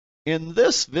In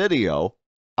this video,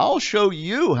 I'll show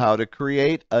you how to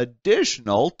create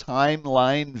additional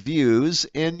timeline views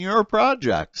in your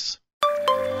projects.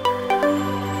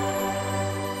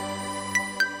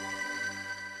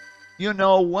 You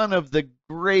know, one of the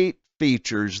great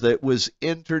features that was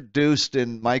introduced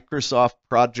in Microsoft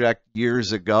Project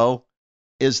years ago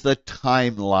is the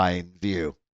timeline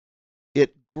view.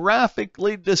 It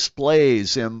graphically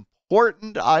displays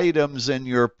important items in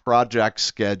your project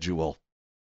schedule.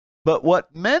 But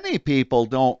what many people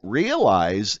don't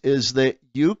realize is that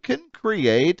you can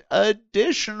create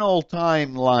additional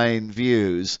timeline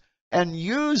views and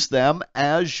use them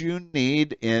as you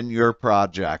need in your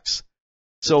projects.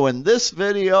 So in this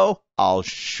video, I'll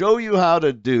show you how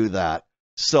to do that.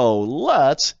 So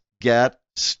let's get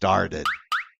started.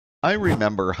 I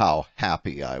remember how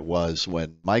happy I was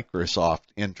when Microsoft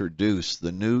introduced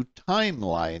the new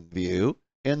timeline view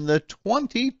in the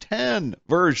 2010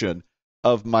 version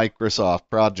of Microsoft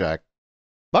Project.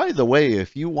 By the way,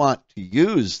 if you want to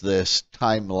use this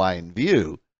timeline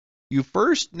view, you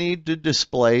first need to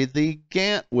display the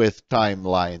Gantt with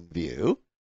timeline view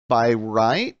by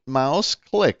right mouse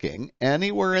clicking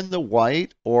anywhere in the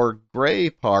white or gray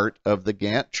part of the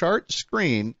Gantt chart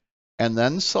screen and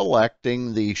then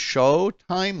selecting the Show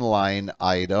Timeline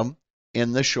item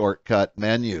in the shortcut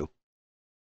menu.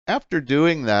 After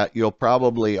doing that, you'll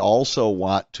probably also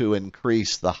want to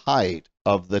increase the height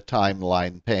of the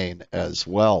timeline pane as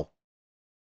well.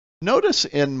 Notice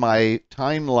in my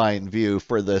timeline view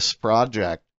for this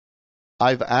project,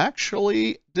 I've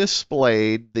actually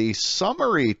displayed the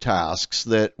summary tasks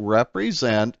that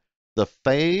represent the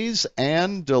phase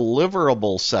and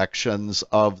deliverable sections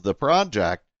of the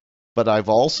project, but I've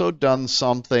also done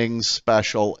something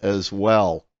special as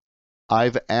well.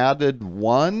 I've added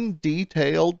one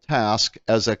detailed task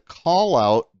as a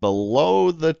callout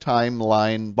below the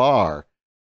timeline bar.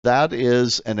 That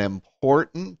is an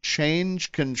important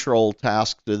change control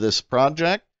task to this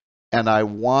project, and I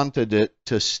wanted it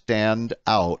to stand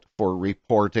out for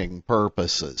reporting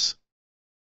purposes.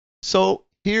 So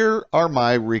here are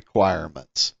my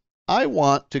requirements. I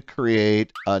want to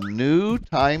create a new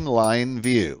timeline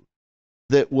view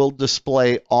that will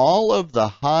display all of the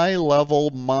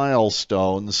high-level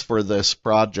milestones for this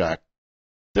project.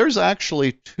 There's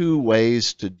actually two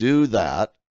ways to do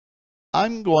that.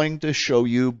 I'm going to show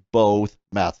you both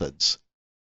methods.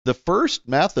 The first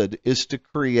method is to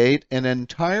create an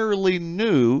entirely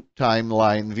new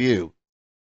timeline view.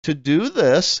 To do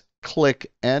this,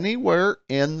 click anywhere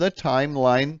in the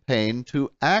timeline pane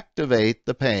to activate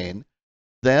the pane,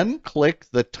 then click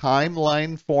the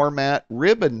Timeline Format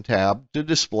Ribbon tab to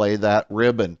display that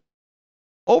ribbon.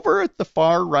 Over at the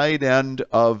far right end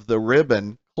of the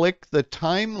ribbon, click the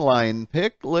Timeline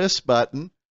Pick List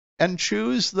button and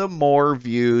choose the More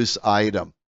Views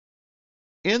item.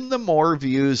 In the More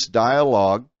Views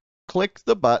dialog, click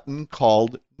the button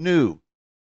called New.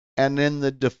 And in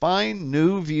the Define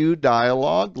New View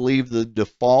dialog, leave the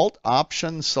default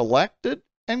option selected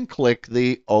and click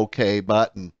the OK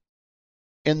button.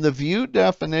 In the View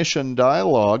Definition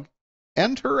dialog,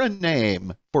 enter a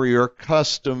name for your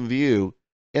custom view.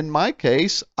 In my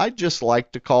case, I'd just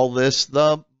like to call this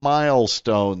the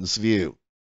Milestones view.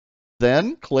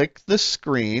 Then click the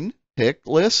Screen Pick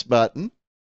List button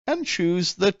and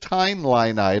choose the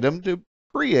Timeline item to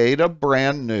create a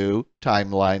brand new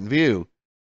timeline view.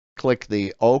 Click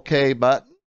the OK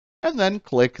button and then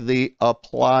click the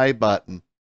Apply button.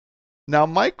 Now,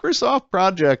 Microsoft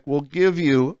Project will give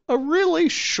you a really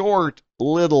short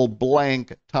little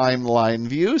blank timeline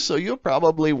view, so you'll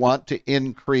probably want to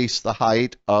increase the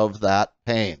height of that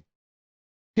pane.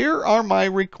 Here are my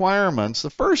requirements. The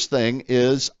first thing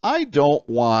is I don't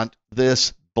want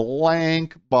this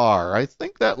blank bar. I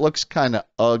think that looks kind of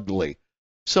ugly.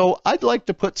 So I'd like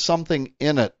to put something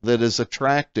in it that is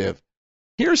attractive.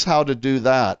 Here's how to do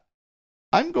that.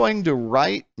 I'm going to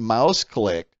right mouse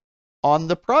click on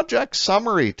the project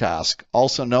summary task,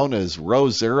 also known as row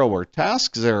 0 or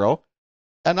task 0,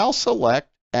 and I'll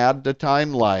select Add to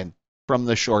Timeline from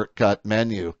the shortcut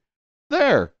menu.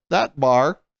 There, that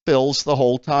bar fills the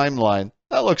whole timeline.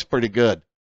 That looks pretty good.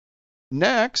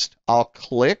 Next, I'll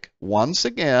click once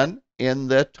again in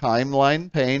the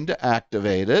timeline pane to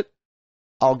activate it.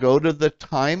 I'll go to the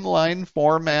Timeline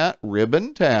Format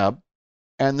Ribbon tab,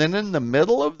 and then in the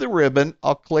middle of the ribbon,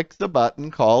 I'll click the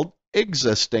button called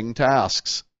Existing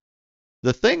Tasks.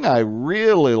 The thing I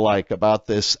really like about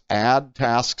this Add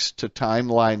Tasks to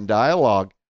Timeline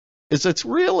dialog is it's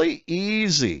really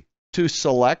easy to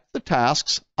select the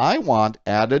tasks I want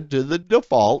added to the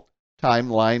default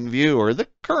timeline view or the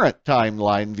current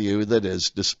timeline view that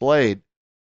is displayed.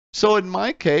 So in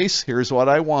my case, here's what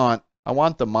I want. I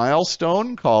want the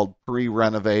milestone called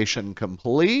pre-renovation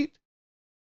complete.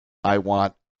 I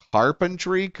want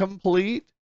carpentry complete.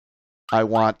 I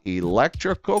want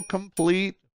electrical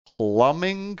complete,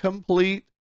 plumbing complete.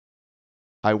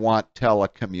 I want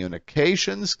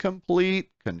telecommunications complete,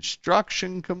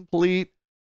 construction complete,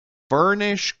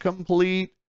 furnish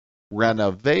complete,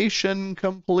 renovation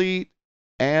complete,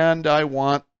 and I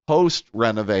want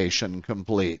post-renovation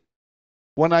complete.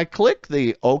 When I click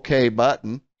the OK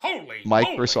button,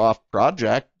 Microsoft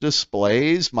Project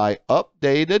displays my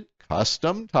updated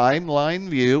custom timeline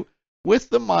view with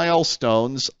the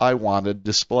milestones I wanted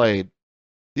displayed.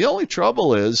 The only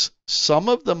trouble is some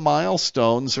of the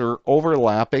milestones are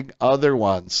overlapping other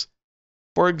ones.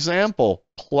 For example,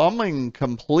 plumbing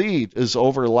complete is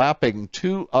overlapping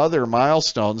two other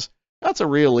milestones. That's a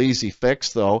real easy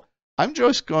fix, though. I'm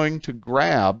just going to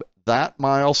grab that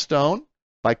milestone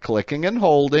by clicking and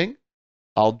holding.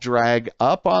 I'll drag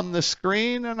up on the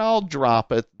screen and I'll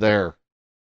drop it there.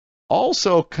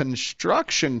 Also,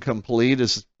 construction complete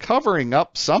is covering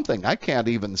up something. I can't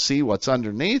even see what's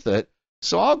underneath it.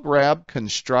 So I'll grab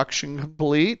construction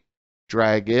complete,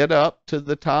 drag it up to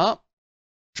the top,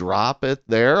 drop it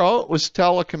there. Oh, it was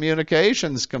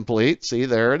telecommunications complete. See,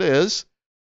 there it is.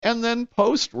 And then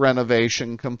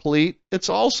post-renovation complete, it's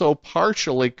also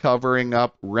partially covering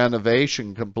up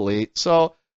renovation complete.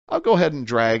 So I'll go ahead and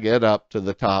drag it up to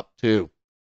the top too.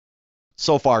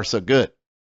 So far, so good.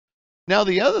 Now,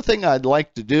 the other thing I'd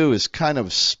like to do is kind of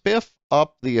spiff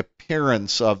up the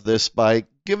appearance of this by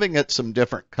giving it some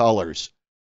different colors.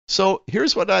 So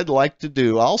here's what I'd like to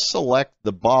do. I'll select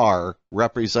the bar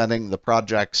representing the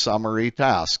project summary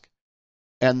task.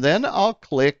 And then I'll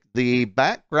click the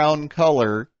background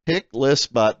color pick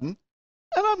list button.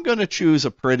 And I'm going to choose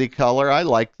a pretty color. I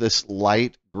like this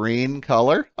light green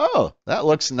color. Oh, that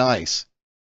looks nice.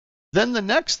 Then the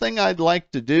next thing I'd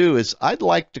like to do is I'd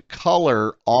like to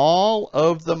color all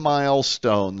of the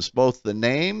milestones, both the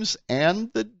names and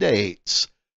the dates,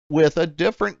 with a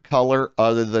different color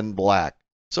other than black.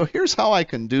 So here's how I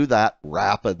can do that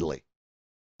rapidly.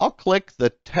 I'll click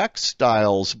the Text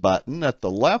Styles button at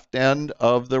the left end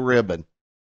of the ribbon.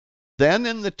 Then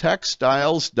in the Text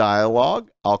Styles dialog,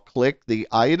 I'll click the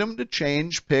Item to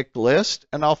Change Pick List,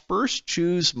 and I'll first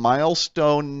choose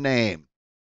Milestone Name.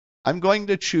 I'm going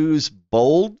to choose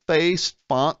bold-faced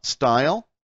font style,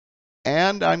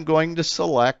 and I'm going to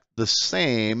select the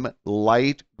same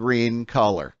light green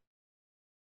color.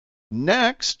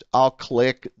 Next, I'll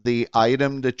click the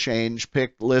Item to Change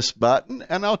Pick List button,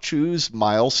 and I'll choose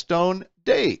Milestone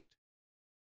Date.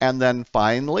 And then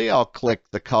finally, I'll click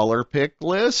the Color Pick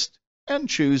List and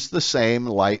choose the same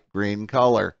light green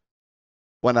color.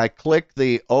 When I click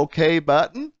the OK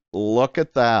button, look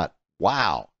at that.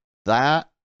 Wow, that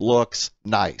looks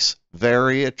nice,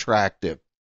 very attractive.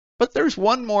 But there's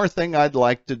one more thing I'd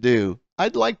like to do.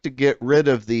 I'd like to get rid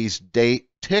of these date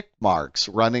tick marks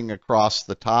running across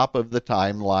the top of the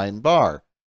timeline bar.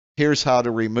 Here's how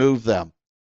to remove them.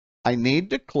 I need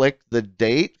to click the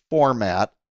Date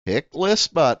Format Pick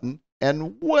List button,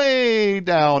 and way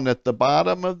down at the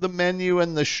bottom of the menu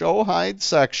in the Show Hide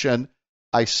section,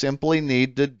 I simply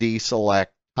need to deselect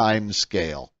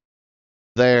Timescale.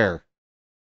 There.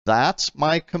 That's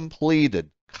my completed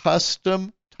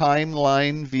custom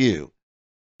timeline view.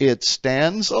 It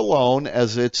stands alone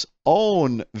as its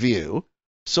own view,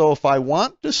 so if I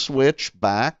want to switch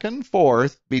back and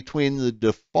forth between the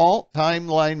default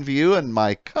timeline view and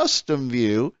my custom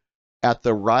view, at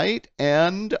the right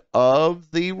end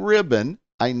of the ribbon,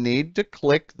 I need to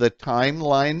click the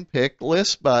Timeline Pick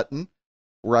List button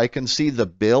where I can see the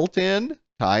built-in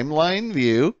timeline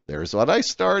view. There's what I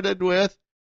started with.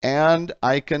 And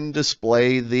I can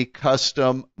display the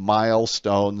custom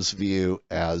milestones view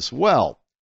as well.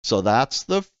 So that's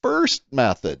the first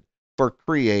method for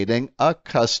creating a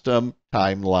custom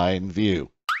timeline view.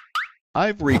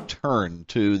 I've returned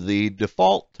to the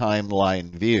default timeline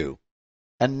view.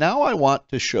 And now I want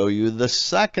to show you the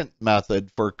second method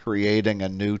for creating a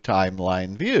new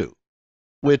timeline view,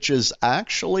 which is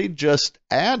actually just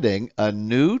adding a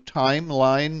new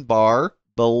timeline bar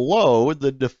below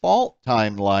the default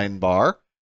timeline bar,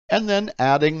 and then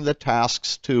adding the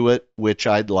tasks to it which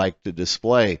I'd like to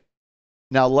display.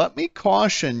 Now let me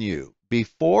caution you,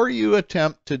 before you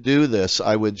attempt to do this,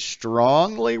 I would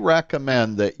strongly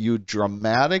recommend that you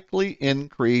dramatically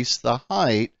increase the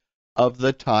height of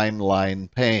the timeline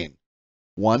pane.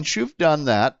 Once you've done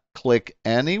that, click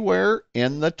anywhere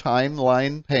in the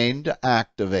timeline pane to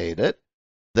activate it.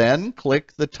 Then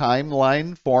click the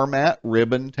Timeline Format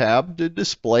ribbon tab to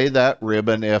display that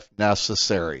ribbon if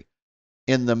necessary.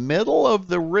 In the middle of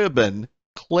the ribbon,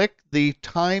 click the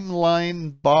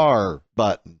Timeline Bar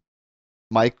button.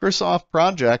 Microsoft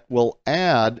Project will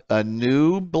add a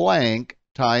new blank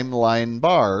timeline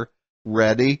bar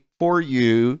ready for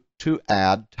you to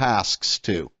add tasks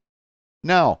to.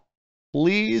 Now,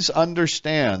 please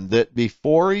understand that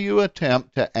before you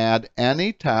attempt to add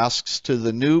any tasks to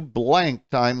the new blank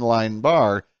timeline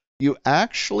bar, you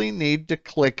actually need to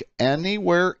click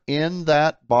anywhere in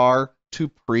that bar to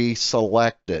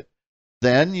pre-select it.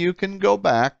 Then you can go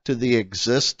back to the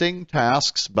existing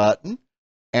tasks button,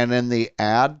 and in the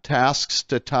Add Tasks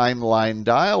to Timeline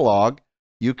dialog,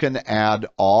 you can add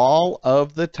all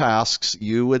of the tasks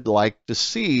you would like to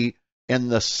see in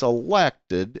the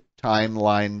selected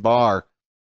timeline bar.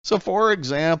 So for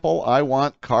example, I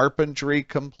want carpentry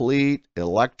complete,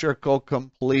 electrical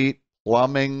complete,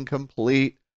 plumbing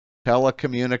complete,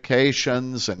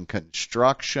 telecommunications and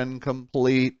construction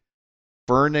complete,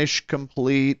 furnish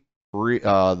complete,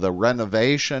 the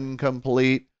renovation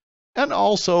complete, and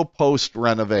also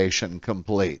post-renovation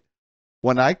complete.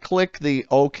 When I click the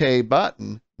OK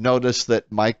button, notice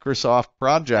that Microsoft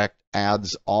Project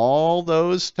adds all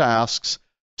those tasks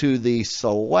to the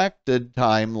selected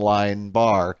timeline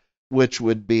bar, which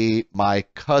would be my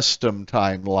custom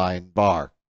timeline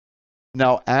bar.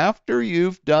 Now, after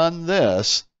you've done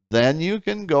this, then you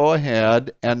can go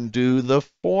ahead and do the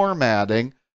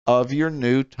formatting of your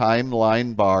new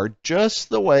timeline bar just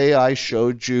the way I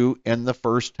showed you in the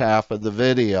first half of the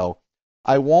video.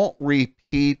 I won't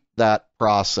repeat that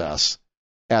process.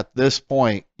 At this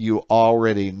point, you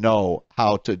already know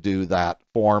how to do that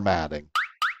formatting.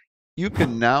 You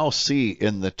can now see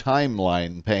in the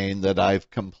timeline pane that I've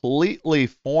completely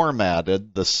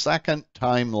formatted the second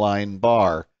timeline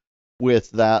bar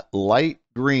with that light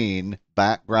green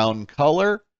background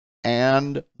color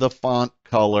and the font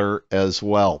color as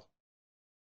well.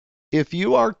 If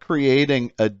you are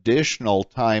creating additional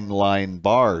timeline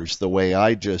bars the way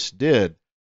I just did,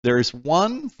 there's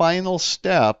one final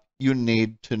step you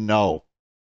need to know.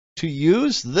 To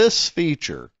use this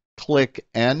feature, click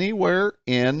anywhere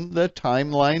in the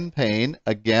timeline pane,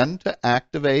 again to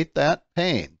activate that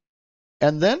pane,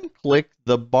 and then click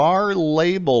the bar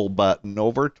label button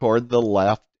over toward the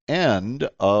left end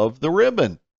of the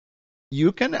ribbon.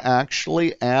 You can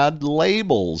actually add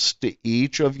labels to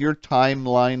each of your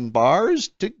timeline bars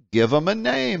to give them a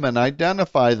name and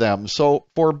identify them. So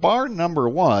for bar number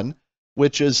 1,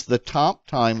 which is the top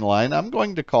timeline, I'm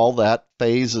going to call that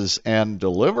Phases and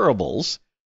Deliverables.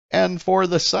 And for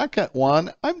the second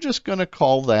one, I'm just going to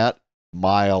call that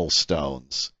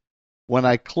Milestones. When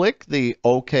I click the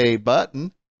OK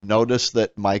button, notice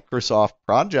that Microsoft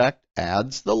Project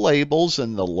adds the labels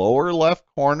in the lower left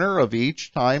corner of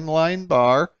each timeline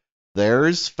bar.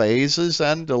 There's Phases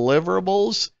and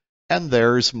Deliverables, and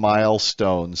there's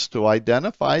Milestones to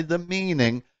identify the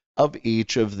meaning of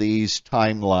each of these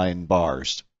timeline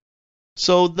bars.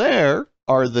 So there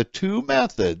are the two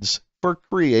methods for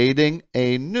creating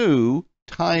a new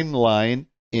timeline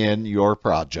in your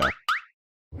project.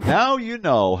 Now you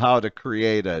know how to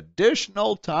create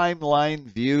additional timeline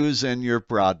views in your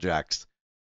projects.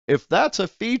 If that's a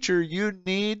feature you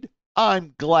need,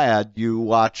 I'm glad you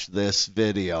watched this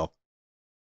video.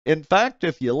 In fact,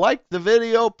 if you liked the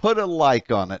video, put a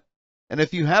like on it. And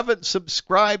if you haven't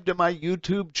subscribed to my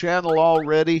YouTube channel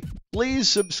already, please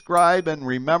subscribe and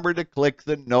remember to click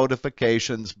the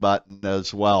notifications button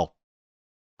as well.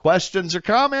 Questions or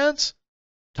comments?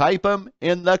 Type them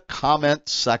in the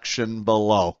comments section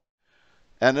below.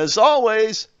 And as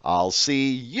always, I'll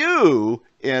see you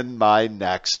in my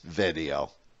next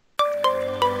video.